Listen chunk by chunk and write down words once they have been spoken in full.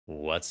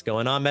What's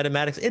going on,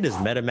 Metamatics? It is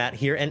MetaMatt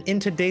here, and in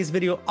today's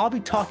video, I'll be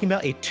talking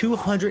about a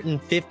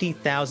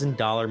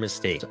 $250,000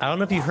 mistake. So I don't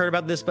know if you heard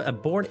about this, but a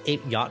Bored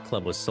Ape Yacht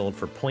Club was sold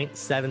for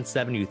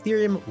 0.77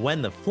 Ethereum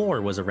when the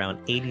floor was around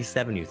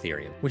 87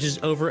 Ethereum, which is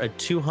over a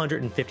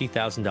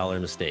 $250,000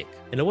 mistake.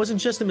 And it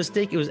wasn't just a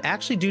mistake, it was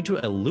actually due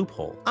to a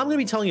loophole. I'm going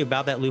to be telling you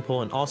about that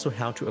loophole and also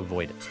how to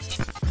avoid it.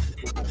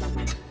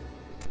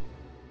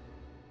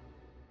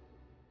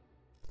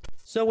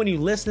 So when you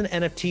list an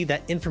NFT,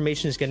 that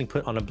information is getting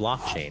put on a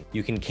blockchain.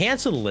 You can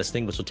cancel the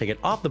listing, which will take it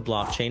off the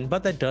blockchain,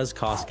 but that does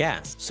cost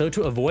gas. So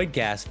to avoid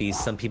gas fees,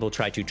 some people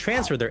try to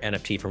transfer their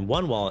NFT from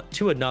one wallet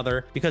to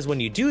another, because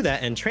when you do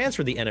that and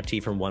transfer the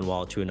NFT from one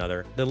wallet to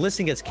another, the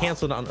listing gets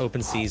canceled on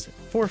Openseas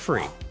for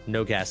free.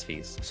 No gas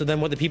fees. So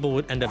then what the people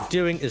would end up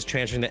doing is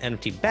transferring the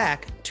NFT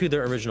back to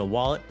their original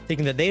wallet,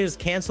 thinking that they just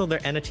canceled their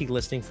NFT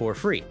listing for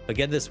free. But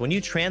get this, when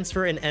you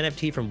transfer an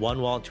NFT from one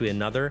wallet to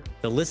another,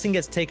 the listing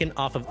gets taken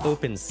off of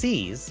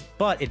Openseas,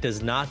 but it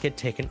does not get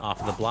taken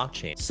off of the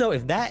blockchain. So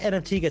if that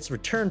NFT gets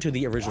returned to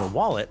the original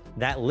wallet,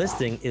 that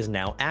listing is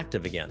now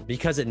active again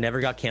because it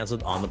never got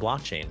canceled on the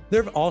blockchain.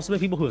 There have also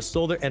been people who have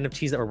sold their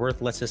NFTs that were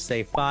worth, let's just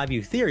say, 5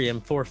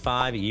 Ethereum for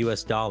 $5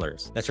 US.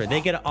 That's right, they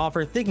get an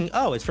offer thinking,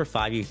 oh, it's for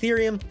 5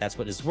 Ethereum. That's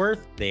what it's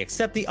worth. They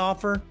accept the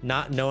offer,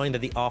 not knowing that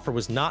the offer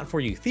was not for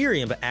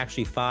Ethereum, but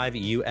actually 5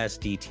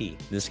 USDT.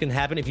 This can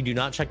happen if you do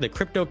not check the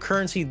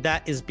cryptocurrency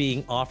that is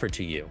being offered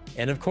to you.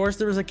 And of course,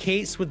 there was a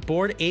case with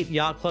Bored Ape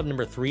Yacht Club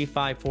number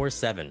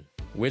 3547.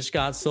 Which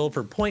got sold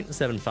for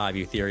 0.75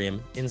 Ethereum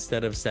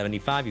instead of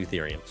 75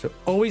 Ethereum. So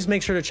always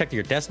make sure to check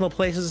your decimal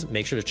places,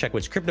 make sure to check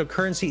which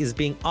cryptocurrency is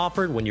being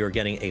offered when you're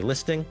getting a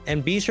listing,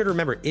 and be sure to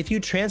remember, if you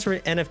transfer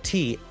an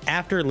NFT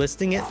after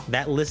listing it,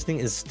 that listing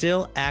is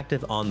still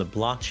active on the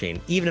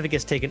blockchain, even if it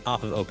gets taken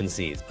off of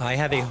Openseas. I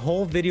have a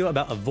whole video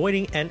about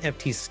avoiding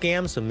NFT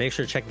scams, so make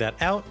sure to check that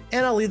out,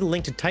 and I'll leave the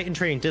link to Titan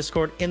Trading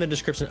Discord in the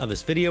description of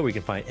this video, where you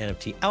can find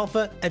NFT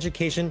alpha,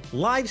 education,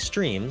 live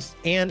streams,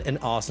 and an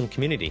awesome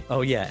community.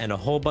 Oh yeah, and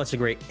a whole bunch of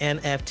great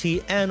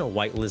NFT and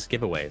whitelist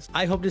giveaways.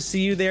 I hope to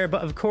see you there,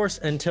 but of course,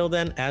 until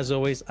then, as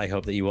always, I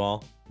hope that you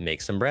all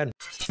make some bread.